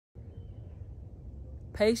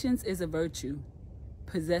Patience is a virtue.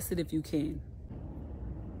 Possess it if you can.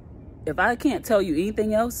 If I can't tell you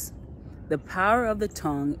anything else, the power of the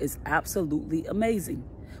tongue is absolutely amazing.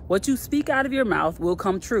 What you speak out of your mouth will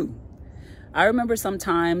come true. I remember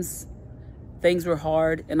sometimes things were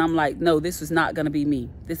hard and I'm like, no, this is not going to be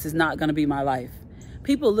me. This is not going to be my life.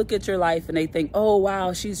 People look at your life and they think, oh,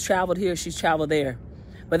 wow, she's traveled here, she's traveled there.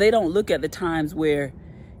 But they don't look at the times where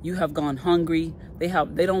you have gone hungry. They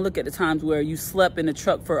don't look at the times where you slept in the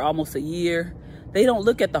truck for almost a year. They don't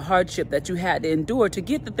look at the hardship that you had to endure to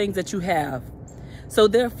get the things that you have. So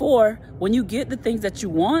therefore, when you get the things that you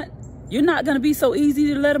want, you're not going to be so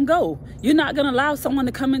easy to let them go. You're not going to allow someone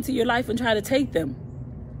to come into your life and try to take them.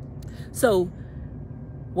 So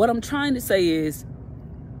what I'm trying to say is,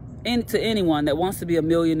 to anyone that wants to be a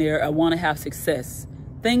millionaire or want to have success,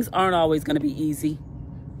 things aren't always going to be easy.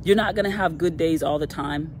 You're not going to have good days all the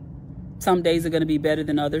time. Some days are going to be better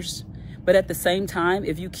than others. But at the same time,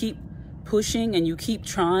 if you keep pushing and you keep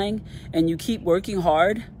trying and you keep working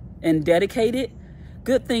hard and dedicated,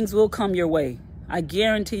 good things will come your way. I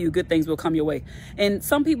guarantee you good things will come your way. And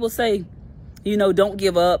some people say, you know, don't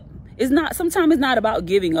give up. Sometimes it's not about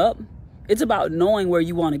giving up. It's about knowing where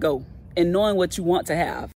you want to go and knowing what you want to have.